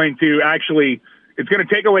 that's going to actually, it's going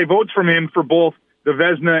to take away votes from him for both the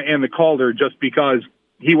Vezina and the Calder, just because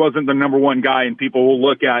he wasn't the number one guy, and people will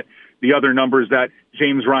look at the other numbers that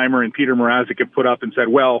James Reimer and Peter Mrazek have put up and said,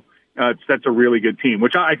 well, that's a really good team,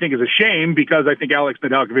 which I think is a shame, because I think Alex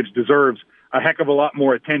Nedeljkovic deserves a heck of a lot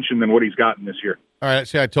more attention than what he's gotten this year. All right,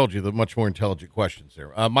 see, I told you the much more intelligent questions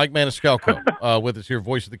there. Mike Maniscalco with us here,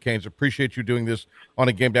 voice of the Canes. Appreciate you doing this on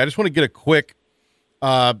a game day. I just want to get a quick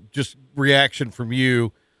just reaction from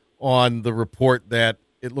you on the report that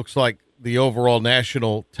it looks like the overall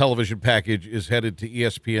national television package is headed to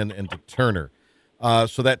ESPN and to Turner.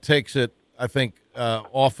 So that takes it, I think,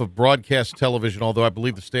 off of broadcast television, although I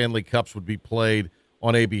believe the Stanley Cups would be played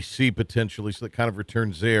on ABC potentially, so that kind of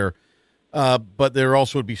returns there. But there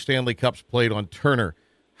also would be Stanley Cups played on Turner.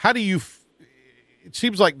 How do you it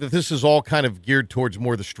seems like that this is all kind of geared towards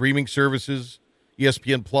more the streaming services,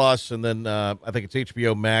 ESPN Plus, and then I think it's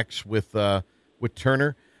HBO Max with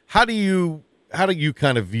Turner. How do you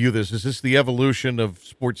kind of view this? Is this the evolution of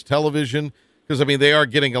sports television? Because, I mean, they are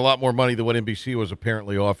getting a lot more money than what NBC was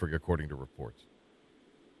apparently offering, according to reports.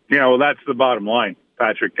 Yeah, well, that's the bottom line,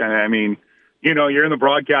 Patrick. I mean, you know, you're in the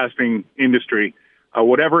broadcasting industry.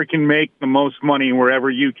 Whatever can make the most money, wherever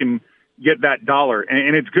you can get that dollar.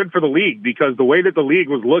 And it's good for the league, because the way that the league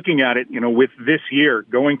was looking at it, you know, with this year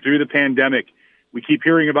going through the pandemic, we keep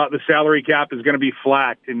hearing about the salary cap is going to be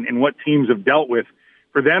flat and what teams have dealt with.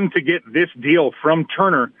 For them to get this deal from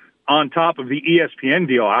Turner on top of the ESPN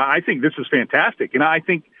deal, I think this is fantastic. And I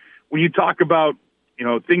think when you talk about, you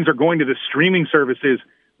know, things are going to the streaming services,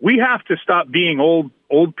 we have to stop being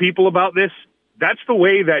old people about this. That's the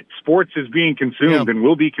way that sports is being consumed and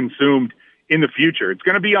will be consumed in the future. It's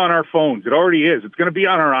going to be on our phones. It already is. It's going to be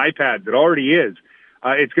on our iPads. It already is.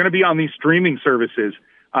 It's going to be on these streaming services.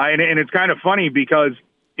 And it's kind of funny because,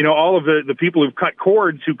 you know, all of the people who've cut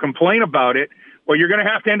cords who complain about it, well, you're going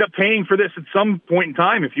to have to end up paying for this at some point in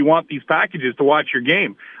time if you want these packages to watch your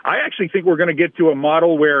game. I actually think we're going to get to a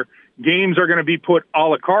model where games are going to be put a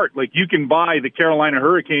la carte. Like, you can buy the Carolina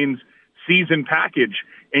Hurricanes season package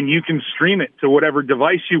and you can stream it to whatever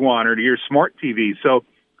device you want or to your smart TV. So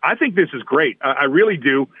I think this is great. I really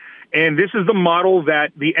do. And this is the model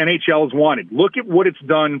that the NHL has wanted. Look at what it's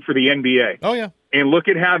done for the NBA. Oh, yeah. And look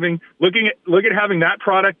at having that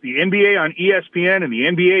product, the NBA on ESPN and the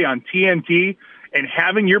NBA on TNT, and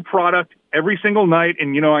having your product every single night.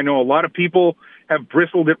 And, you know, I know a lot of people have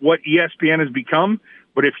bristled at what ESPN has become,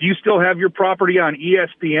 but if you still have your property on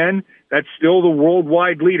ESPN, that's still the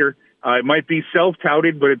worldwide leader. It might be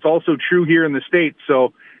self-touted, but it's also true here in the States.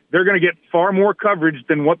 So they're going to get far more coverage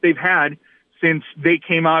than what they've had since they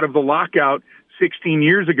came out of the lockout 16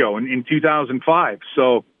 years ago in 2005.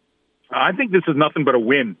 So I think this is nothing but a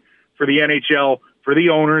win for the NHL, for the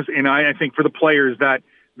owners, and I think for the players, that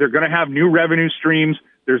they're going to have new revenue streams.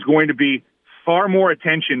 There's going to be far more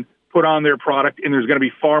attention put on their product, and there's going to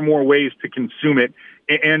be far more ways to consume it.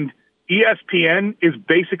 And ESPN is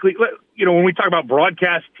basically, you know, when we talk about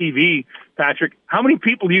broadcast TV, Patrick, how many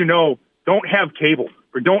people do you know don't have cable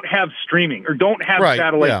or don't have streaming or don't have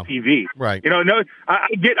satellite TV? Right. You know, no, I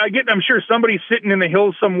get, I'm sure somebody's sitting in the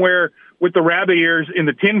hills somewhere with the rabbit ears in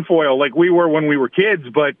the tinfoil like we were when we were kids,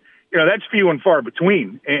 but, you know, that's few and far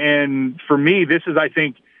between. And for me, this is, I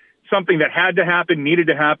think, something that had to happen, needed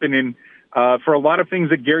to happen. And for a lot of things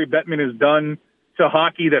that Gary Bettman has done to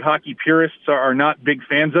hockey that hockey purists are not big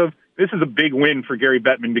fans of, this is a big win for Gary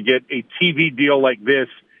Bettman to get a TV deal like this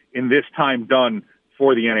in this time done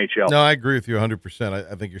for the NHL. No, I agree with you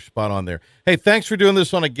 100%. I think you're spot on there. Hey, thanks for doing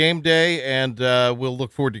this on a game day, and we'll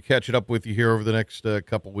look forward to catching up with you here over the next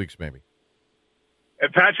couple weeks, maybe.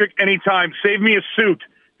 And Patrick, anytime, save me a suit,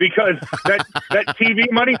 because that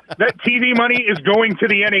TV money is going to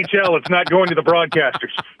the NHL. It's not going to the broadcasters.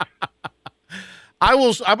 I'm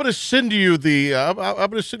going to send you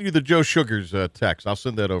the Joe Sugars text. I'll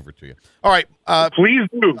send that over to you. All right. Please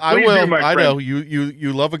do. I Please will. do, my I friend. know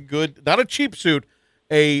you love a good, not a cheap suit,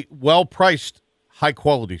 a well-priced,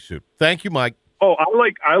 high-quality suit. Thank you, Mike. Oh, I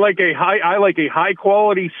like a high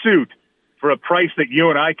quality suit for a price that you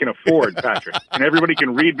and I can afford, Patrick, and everybody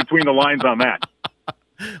can read between the lines on that.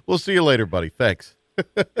 We'll see you later, buddy. Thanks.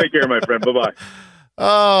 Take care, my friend. Bye-bye.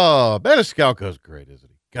 Oh, Maniscalco's great, isn't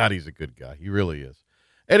he? God, he's a good guy. He really is.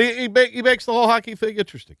 And he makes the whole hockey thing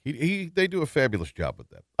interesting. They do a fabulous job with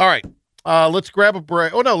that. All right, let's grab a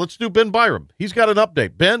break. Oh, no, let's do Ben Byram. He's got an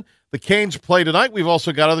update. Ben, the Canes play tonight. We've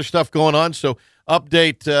also got other stuff going on, so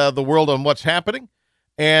update the world on what's happening.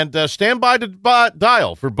 And stand by to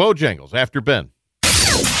dial for Bojangles after Ben.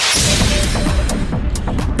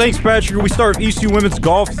 Thanks, Patrick. We start with ECU Women's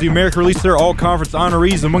Golf as the America released their all-conference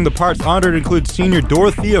honorees. Among the Pirates honored include senior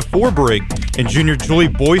Dorothea Forbrigg and junior Julie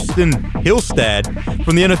Boyston Hillstad.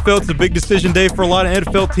 From the NFL, it's a big decision day for a lot of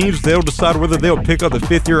NFL teams. They'll decide whether they'll pick up the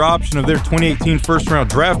fifth-year option of their 2018 first-round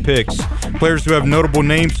draft picks. Players who have notable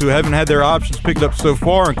names who haven't had their options picked up so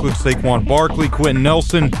far include Saquon Barkley, Quentin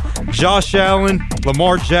Nelson, Josh Allen,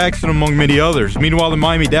 Lamar Jackson, among many others. Meanwhile, the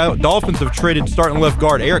Miami Dolphins have traded starting left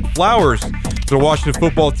guard Eric Flowers to the Washington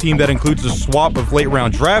football team. That includes a swap of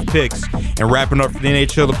late-round draft picks. And wrapping up for the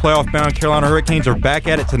NHL, the playoff-bound Carolina Hurricanes are back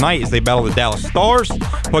at it tonight as they battle the Dallas Stars.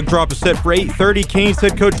 Puck drop is set for 8:30. Canes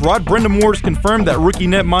head coach Rod Brind'Amour has confirmed that rookie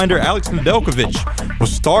netminder Alex Nedeljkovic will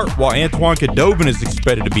start, while Antoine Khudobin is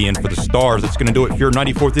expected to be in for the Stars. That's going to do it for your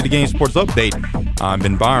 94th of the Game Sports Update. I'm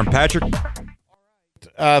Ben Byram. Patrick?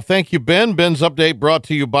 Thank you, Ben. Ben's update brought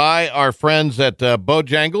to you by our friends at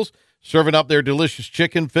Bojangles, serving up their delicious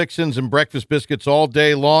chicken fixins and breakfast biscuits all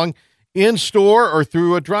day long, in store or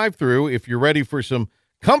through a drive-thru. If you're ready for some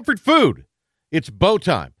comfort food, it's Bo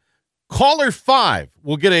time. Caller 5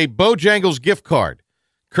 will get a Bojangles gift card,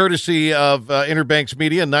 courtesy of Interbanks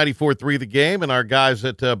Media, 94.3 The Game, and our guys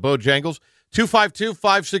at Bojangles.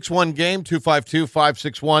 252-561-GAME,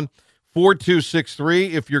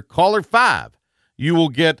 252-561-4263. If you're caller 5, you will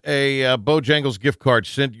get a Bojangles gift card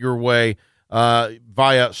sent your way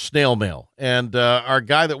via snail mail. And our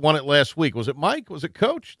guy that won it last week, was it Mike? Was it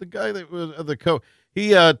Coach? The guy that was the coach. He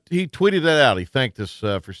tweeted that out. He thanked us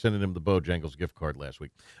for sending him the Bojangles gift card last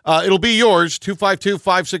week. It'll be yours,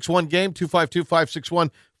 252-561-GAME,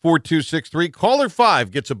 252-561-4263. Caller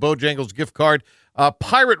 5 gets a Bojangles gift card,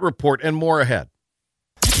 Pirate Report, and more ahead.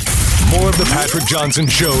 More of the Patrick Johnson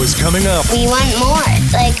Show is coming up We want more.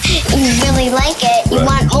 Like, you really like it. You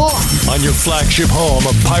want more. on your flagship home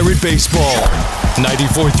of Pirate Baseball.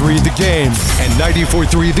 94.3 The Game and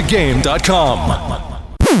 94.3thegame.com.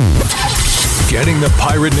 Getting the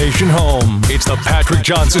Pirate Nation home. It's the Patrick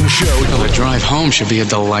Johnson Show. The drive home should be a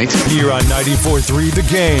delight. Here on 94.3 The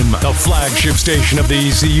Game, the flagship station of the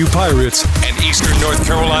ECU Pirates and Eastern North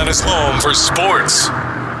Carolina's home for sports.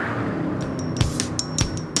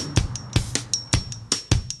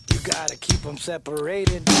 Gotta keep them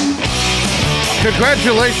separated.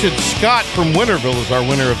 Congratulations, Scott from Winterville is our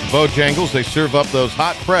winner of the Bojangles. They serve up those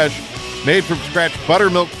hot, fresh, made-from-scratch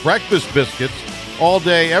buttermilk breakfast biscuits all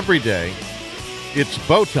day, every day. It's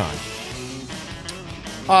Bo time.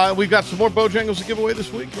 We've got some more Bojangles to give away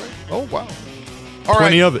this week, right? Oh, wow. All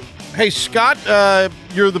Plenty right. of it. Hey, Scott,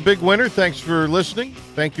 you're the big winner. Thanks for listening.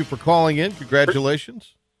 Thank you for calling in.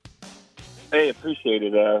 Congratulations. Hey, appreciate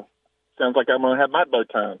it. Sounds like I'm going to have my bow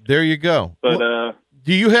time. There you go. But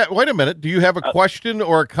do you have? Wait a minute. Do you have a question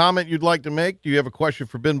or a comment you'd like to make? Do you have a question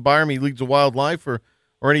for Ben Byram? He leads a wild life, or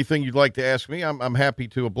anything you'd like to ask me? I'm happy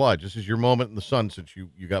to oblige. This is your moment in the sun since you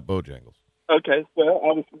got Bojangles. okay, well,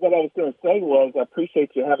 what I was going to say was I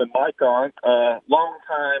appreciate you having Mike on,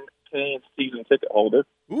 long-time Canes season ticket holder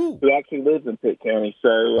who actually lives in Pitt County.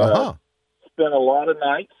 So spent a lot of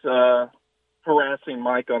nights harassing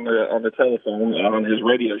Mike on the telephone on his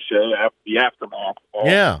radio show after the aftermath.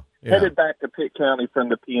 Headed back to Pitt County from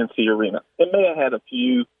the PNC Arena. It may have had a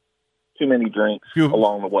few too many drinks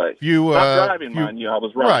along the way. Not driving, mind you. I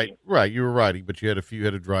was riding. Right. You were riding, but you had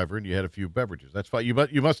a driver and you had a few beverages. That's fine.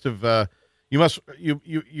 You must have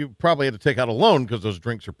you probably had to take out a loan because those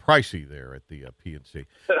drinks are pricey there at the PNC.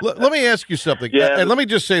 Let me ask you something, and let me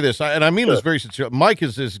just say this, and I mean this very sincerely. Mike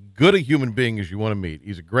is as good a human being as you want to meet.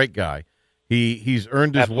 He's a great guy. He's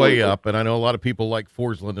earned his way up, and I know a lot of people like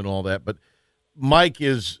Forsland and all that, but Mike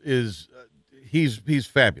he's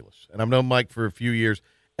fabulous, and I've known Mike for a few years,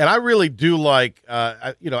 and I really do like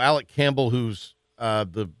Alec Campbell, who's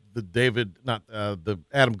the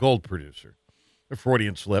Adam Gold producer, a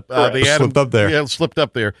Freudian slip. Slipped up there. Yeah, slipped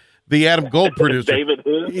up there. The Adam Gold producer. David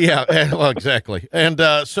who? Yeah, well, exactly. And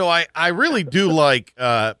so I really do like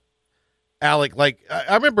Alec. Like,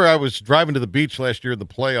 I remember I was driving to the beach last year in the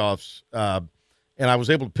playoffs, and I was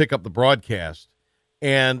able to pick up the broadcast.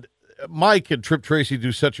 And Mike and Trip Tracy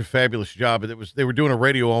do such a fabulous job. They were doing a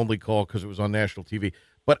radio-only call because it was on national TV.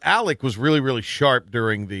 But Alec was really, really sharp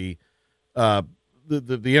during the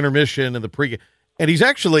intermission and the pregame. And he's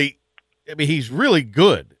actually, he's really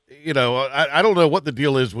good. I don't know what the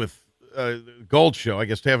deal is with Gold show, I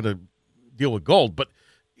guess, having to deal with Gold, but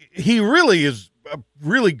he really is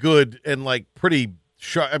really good and like pretty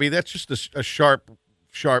sharp. I mean, that's just a sharp.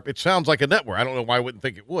 It sounds like a network. I don't know why I wouldn't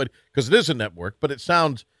think it would, because it is a network, but it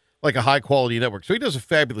sounds like a high quality network. So he does a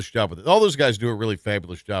fabulous job with it. All those guys do a really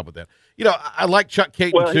fabulous job with that. I like Chuck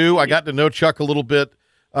Caton too. I got to know Chuck a little bit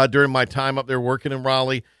during my time up there working in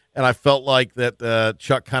Raleigh. And I felt like that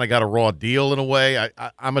Chuck kind of got a raw deal in a way.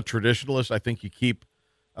 I'm a traditionalist. I think you keep,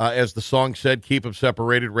 as the song said, keep them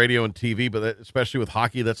separated, radio and TV. But especially with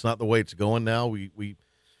hockey, that's not the way it's going now.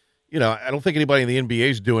 I don't think anybody in the NBA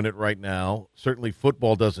is doing it right now. Certainly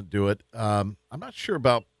football doesn't do it. I'm not sure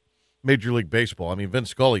about Major League Baseball. I mean, Vince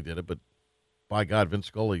Scully did it, but by God, Vince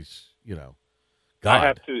Scully's, God. I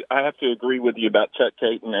have to agree with you about Chuck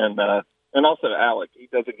Caton and also Alec. He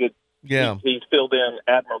does a good. Yeah, he's filled in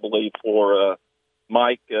admirably for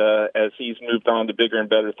Mike as he's moved on to bigger and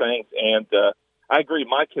better things. And I agree,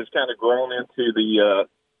 Mike has kind of grown into the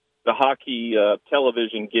hockey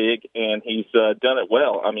television gig, and he's done it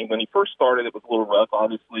well. I mean, when he first started, it was a little rough,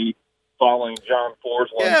 obviously, following John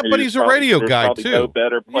Forsland. Yeah, but he's a radio guy, too. No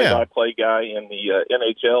better play-by-play guy in the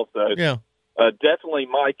NHL. So definitely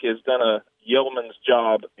Mike has done a yeoman's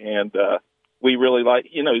job, and we really like,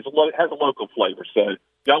 he has a local flavor, so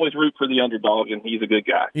you always root for the underdog, and he's a good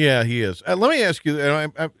guy. Yeah, he is. Let me ask you,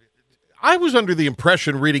 I was under the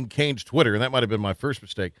impression reading Kane's Twitter, and that might have been my first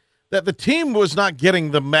mistake, that the team was not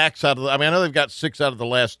getting the max out of I know they've got 6 out of the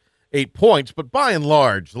last 8 points, but by and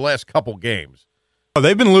large, the last couple games. Oh,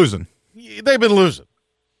 they've been losing. They've been losing.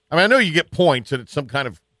 I mean, I know you get points, and it's some kind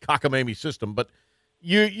of cockamamie system, but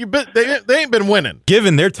they ain't been winning.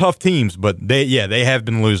 Given they're tough teams, but they have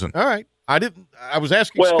been losing. All right. I was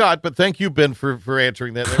asking Scott, but thank you, Ben, for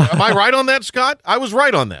answering that. Am I right on that, Scott? I was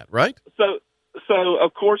right on that, right? So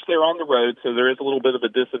of course they're on the road, so there is a little bit of a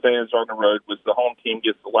disadvantage on the road, was the home team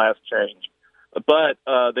gets the last change. But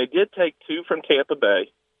they did take 2 from Tampa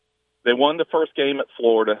Bay. They won the first game at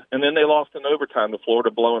Florida, and then they lost in overtime to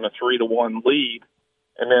Florida, blowing a 3-1 lead.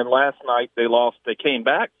 And then last night they came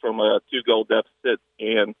back from a 2-goal deficit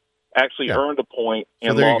and actually earned a point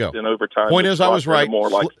and lost in overtime. Point is, I was right. More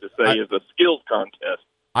likes to say is a skills contest.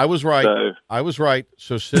 I was right.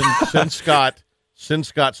 So send Scott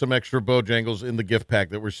some extra Bojangles in the gift pack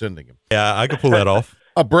that we're sending him. Yeah, I could pull that off.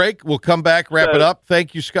 A break. We'll come back, wrap it up.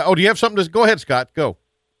 Thank you, Scott. Oh, do you have something to go ahead, Scott? Go.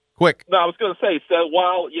 Quick. No, I was going to say, so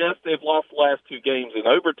while, yes, they've lost the last 2 games in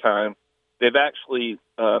overtime, they've actually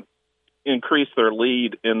increased their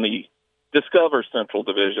lead in the Discover Central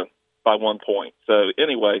Division by 1 point. So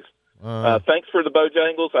anyways, thanks for the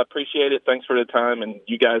Bojangles. I appreciate it. Thanks for the time, and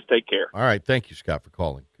you guys take care. All right. Thank you, Scott, for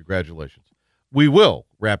calling. Congratulations. We will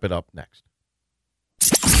wrap it up next.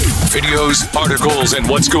 Videos, articles, and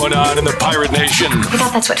what's going on in the Pirate Nation. I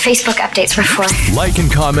thought that's what Facebook updates were for. Like and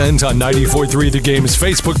comment on 94.3 The Game's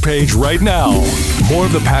Facebook page right now. More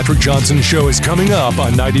of the Patrick Johnson Show is coming up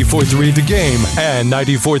on 94.3 The Game and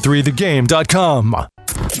 94.3thegame.com.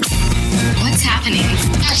 What's happening?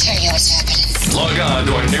 I'll tell you what's happening. Log on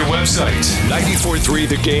to our new website,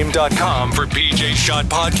 94.3thegame.com, for PJ Shot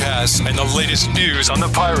podcasts and the latest news on the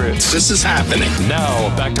Pirates. This is happening.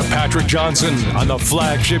 Now, back to Patrick Johnson on the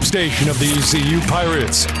flagship station of the ECU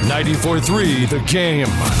Pirates, 94.3 The Game.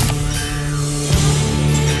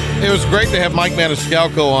 It was great to have Mike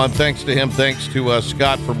Maniscalco on. Thanks to him. Thanks to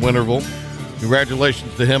Scott from Winterville.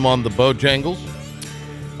 Congratulations to him on the Bojangles.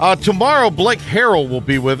 Tomorrow, Blake Harrell will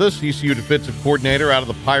be with us, ECU defensive coordinator out of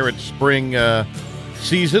the Pirates spring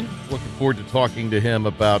season. Looking forward to talking to him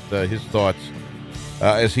about his thoughts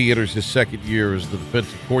as he enters his second year as the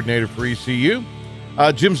defensive coordinator for ECU.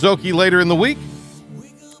 Jim Szoke later in the week.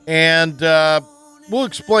 And we'll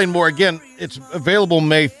explain more. Again, it's available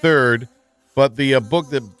May 3rd, but the book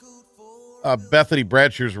that Bethany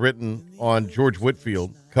Bradshaw's written on George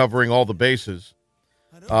Whitfield, covering all the bases,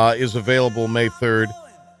 is available May 3rd.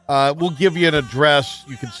 We'll give you an address.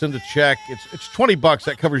 You can send a check. It's $20.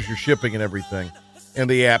 That covers your shipping and everything, and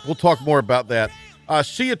the app. We'll talk more about that.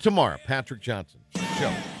 See you tomorrow. Patrick Johnson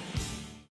Show.